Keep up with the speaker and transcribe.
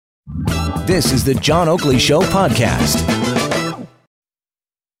This is the John Oakley Show podcast.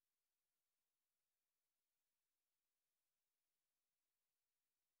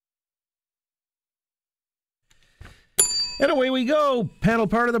 And away we go. Panel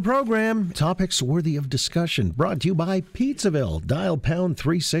part of the program. Topics worthy of discussion. Brought to you by Pizzaville. Dial pound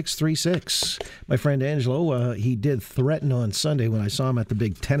 3636. My friend Angelo, he did threaten on Sunday when I saw him at the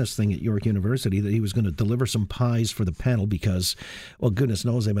big tennis thing at York University that he was going to deliver some pies for the panel because, well, goodness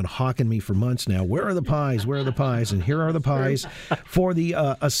knows they've been hawking me for months now. Where are the pies? Where are the pies? And here are the pies for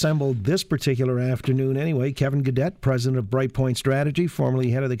the assembled this particular afternoon. Anyway, Kevin Gaudet, President of BrightPoint Strategy,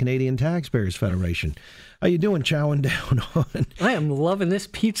 formerly head of the Canadian Taxpayers Federation. How you doing, chowing down on? I am loving this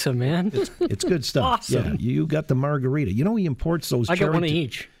pizza, man. It's good stuff. Awesome. Yeah, you got the margarita. You know he imports those. I got one of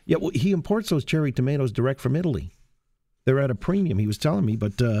each. Yeah, well, he imports those cherry tomatoes direct from Italy. They're at a premium, he was telling me,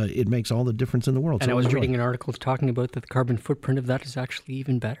 but it makes all the difference in the world. And I was reading an article talking about that the carbon footprint of that is actually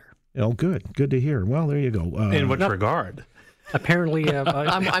even better. Oh, good. Good to hear. Well, there you go. In which regard? Apparently,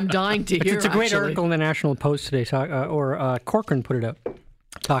 I'm dying to hear. It's a great article in the National Post today, Corcoran put it up,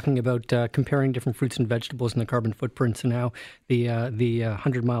 talking about comparing different fruits and vegetables and the carbon footprints and how the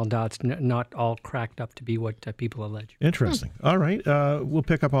 100-mile dot's not all cracked up to be what people allege. Interesting. All right. We'll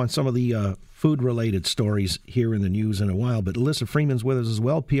pick up on some of the food-related stories here in the news in a while. But Elissa Freeman's with us as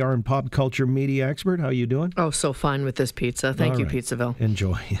well, PR and pop culture media expert. How you doing? Oh, so fine with this pizza. Thank you, right. Pizzaville.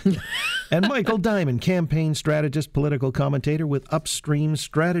 Enjoy. And Michael Diamond, campaign strategist, political commentator with UPSTREAM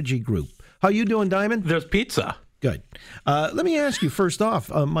Strategy Group. How you doing, Diamond? There's pizza. Good. Let me ask you first off,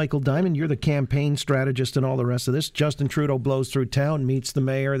 Michael Diamond, you're the campaign strategist and all the rest of this. Justin Trudeau blows through town, meets the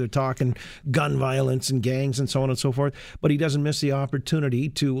mayor. They're talking gun violence and gangs and so on and so forth. But he doesn't miss the opportunity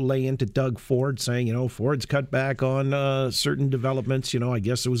to lay into Doug Ford saying, Ford's cut back on certain developments. I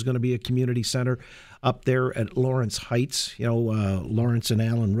guess there was going to be a community center up there at Lawrence Heights, Lawrence and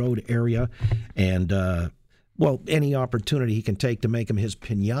Allen Road area. And any opportunity he can take to make him his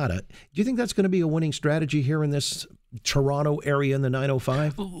piñata. Do you think that's going to be a winning strategy here in this Toronto area in the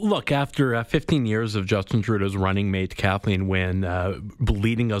 905? Look, after 15 years of Justin Trudeau's running mate, Kathleen Wynne,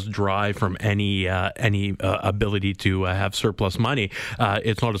 bleeding us dry from any ability to have surplus money,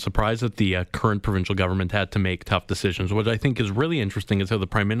 it's not a surprise that the current provincial government had to make tough decisions. What I think is really interesting is how the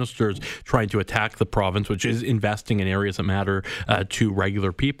Prime Minister is trying to attack the province, which is investing in areas that matter to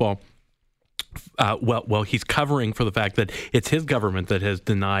regular people. Well, he's covering for the fact that it's his government that has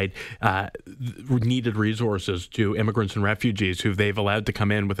denied needed resources to immigrants and refugees who they've allowed to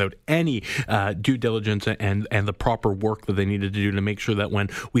come in without any due diligence and the proper work that they needed to do to make sure that when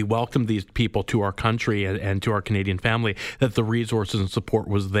we welcome these people to our country and to our Canadian family, that the resources and support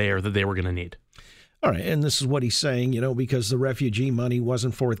was there that they were going to need. All right, and this is what he's saying, because the refugee money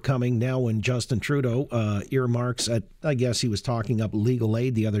wasn't forthcoming. Now when Justin Trudeau earmarks at, I guess he was talking up legal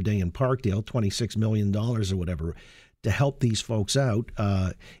aid the other day in Parkdale, $26 million or whatever, to help these folks out.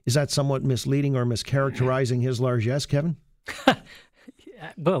 Is that somewhat misleading or mischaracterizing his largesse, Kevin?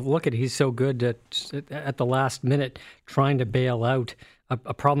 Well, look he's so good at the last minute trying to bail out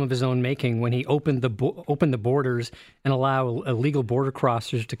a problem of his own making when he opened the borders and allow illegal border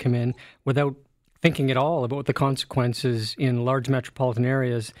crossers to come in without thinking at all about the consequences in large metropolitan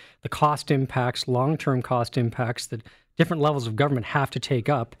areas, the cost impacts, long-term cost impacts that different levels of government have to take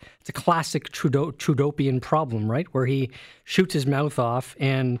up. It's a classic Trudeaupian problem, right, where he shoots his mouth off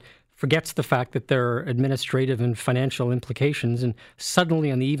and forgets the fact that there are administrative and financial implications, and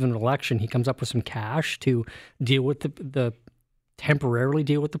suddenly on the eve of an election, he comes up with some cash to deal with the temporarily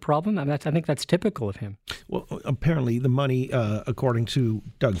deal with the problem. I think that's typical of him. Well, apparently the money, according to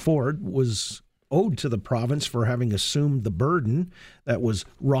Doug Ford, was owed to the province for having assumed the burden that was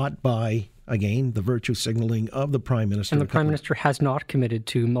wrought by, again, the virtue signaling of the Prime Minister. And the Prime Minister has not committed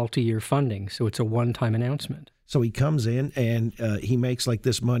to multi-year funding, so it's a one-time announcement. So he comes in and he makes like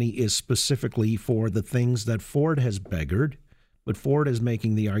this money is specifically for the things that Ford has beggared, but Ford is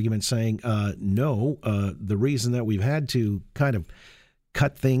making the argument saying, no, the reason that we've had to kind of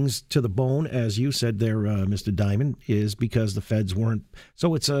cut things to the bone, as you said there, Mr. Diamond, is because the feds weren't.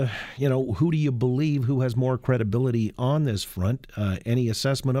 So it's who do you believe, who has more credibility on this front? Any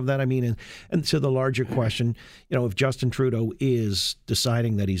assessment of that? I mean, and to the larger question, if Justin Trudeau is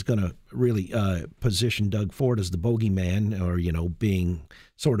deciding that he's going to really position Doug Ford as the bogeyman or, being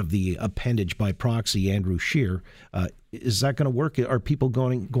sort of the appendage by proxy, Andrew Scheer, Is that going to work? Are people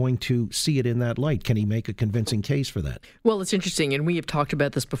going to see it in that light? Can he make a convincing case for that? Well, it's interesting, and we have talked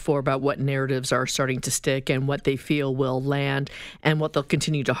about this before about what narratives are starting to stick and what they feel will land and what they'll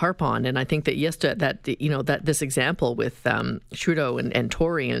continue to harp on. And I think that this example with Trudeau and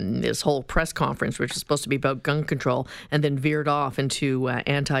Tory and this whole press conference, which was supposed to be about gun control and then veered off into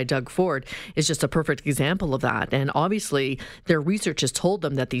anti-Doug Ford, is just a perfect example of that. And obviously, their research has told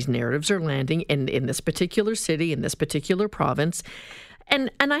them that these narratives are landing in this particular city, in this particular province. And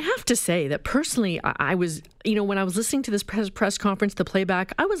I have to say that personally, I was, when I was listening to this press conference, the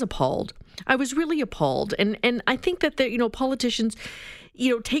playback, I was appalled. I was really appalled. And I think that politicians,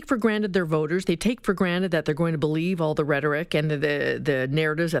 take for granted their voters. They take for granted that they're going to believe all the rhetoric and the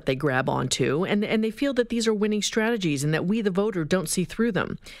narratives that they grab onto. And they feel that these are winning strategies and that we, the voter, don't see through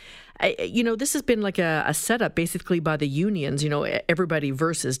them. This has been like a setup basically by the unions, everybody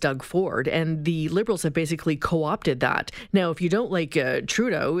versus Doug Ford. And the Liberals have basically co-opted that. Now, if you don't like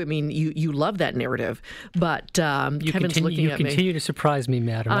Trudeau, I mean, you love that narrative. But Kevin's looking at me. You continue to surprise me,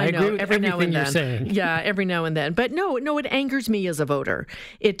 madam. I agree with every now and then. you're saying. Yeah, every now and then. But no, it angers me as a voter.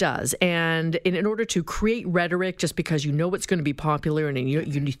 It does. And in order to create rhetoric just because you know it's going to be popular and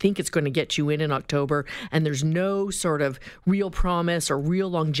you think it's going to get you in October, and there's no sort of real promise or real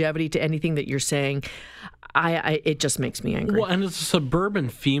longevity to anything that you're saying, it just makes me angry. Well, and as a suburban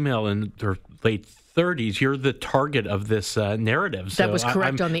female in their late 30s, you're the target of this narrative. So that was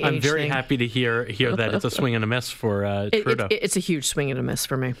correct on the age I'm very thing. Happy to hear that it's a swing and a miss for Trudeau. It's a huge swing and a miss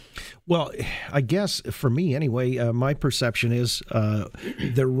for me. Well, I guess for me anyway, my perception is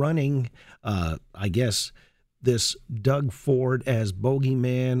they're running, this Doug Ford as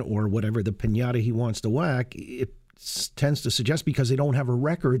bogeyman or whatever the piñata he wants to whack. It tends to suggest because they don't have a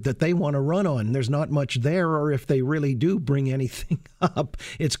record that they want to run on. There's not much there, or if they really do bring anything up,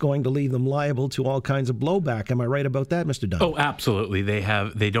 it's going to leave them liable to all kinds of blowback. Am I right about that, Mr. Dunn? Oh, absolutely.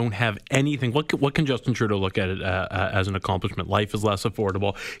 They don't have anything. What can Justin Trudeau look at it as an accomplishment? Life is less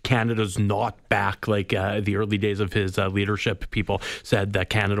affordable. Canada's not back like the early days of his leadership. People said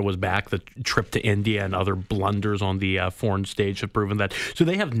that Canada was back. The trip to India and other blunders on the foreign stage have proven that. So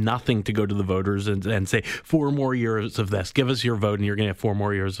they have nothing to go to the voters and say 4 more years of this. Give us your vote and you're going to have 4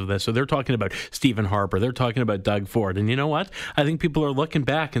 more years of this. So they're talking about Stephen Harper. They're talking about Doug Ford. And you know what? I think people are looking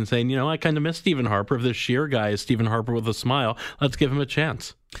back and saying, I kind of miss Stephen Harper. If this Scheer guy is Stephen Harper with a smile, let's give him a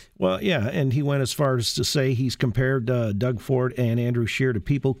chance. Well, yeah, and he went as far as to say he's compared Doug Ford and Andrew Scheer to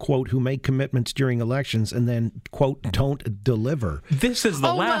people, quote, who make commitments during elections and then, quote, don't deliver. This is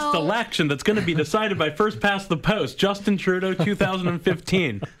the last election that's going to be decided by first past the post. Justin Trudeau,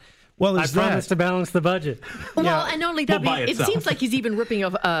 2015. Well, I promised to balance the budget. Well, and not only that, it seems like he's even ripping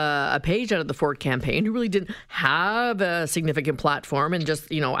a page out of the Ford campaign, who really didn't have a significant platform, and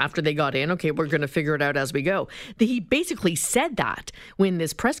just, after they got in, okay, we're going to figure it out as we go. He basically said that when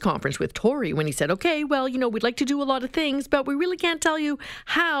this press conference with Tory, when he said, okay, well, we'd like to do a lot of things, but we really can't tell you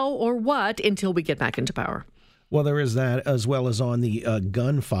how or what until we get back into power. Well, there is that, as well as on the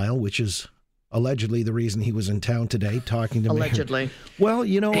gun file, which is allegedly the reason he was in town today talking to me. Allegedly. Well,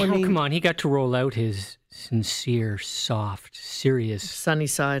 come on. He got to roll out his sincere, soft, serious, sunny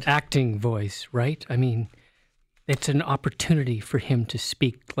side acting voice, right? I mean, it's an opportunity for him to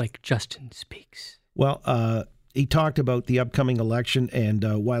speak like Justin speaks. Well, he talked about the upcoming election, and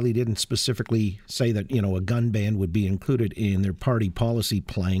while he didn't specifically say that, a gun ban would be included in their party policy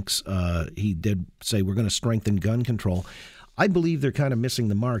planks, he did say we're going to strengthen gun control. I believe they're kind of missing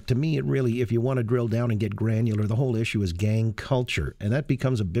the mark. To me, it really, if you want to drill down and get granular, the whole issue is gang culture. And that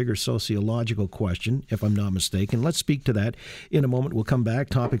becomes a bigger sociological question, if I'm not mistaken. Let's speak to that in a moment. We'll come back.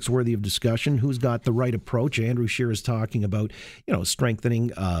 Topics worthy of discussion. Who's got the right approach? Andrew Scheer is talking about,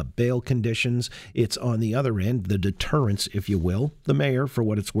 strengthening bail conditions. It's on the other end, the deterrence, if you will. The mayor, for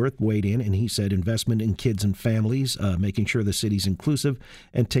what it's worth, weighed in, and he said investment in kids and families, making sure the city's inclusive,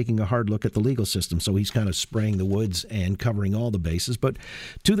 and taking a hard look at the legal system. So he's kind of spraying the woods and covering all the bases. But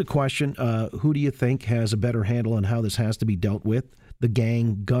to the question, who do you think has a better handle on how this has to be dealt with? The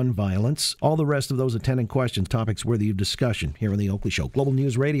gang, gun violence, all the rest of those attendant questions, topics worthy of discussion here on The Oakley Show. Global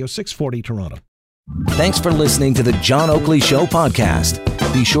News Radio, 640 Toronto. Thanks for listening to the John Oakley Show podcast.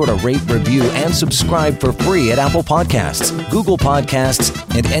 Be sure to rate, review, and subscribe for free at Apple Podcasts, Google Podcasts,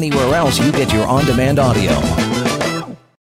 and anywhere else you get your on-demand audio.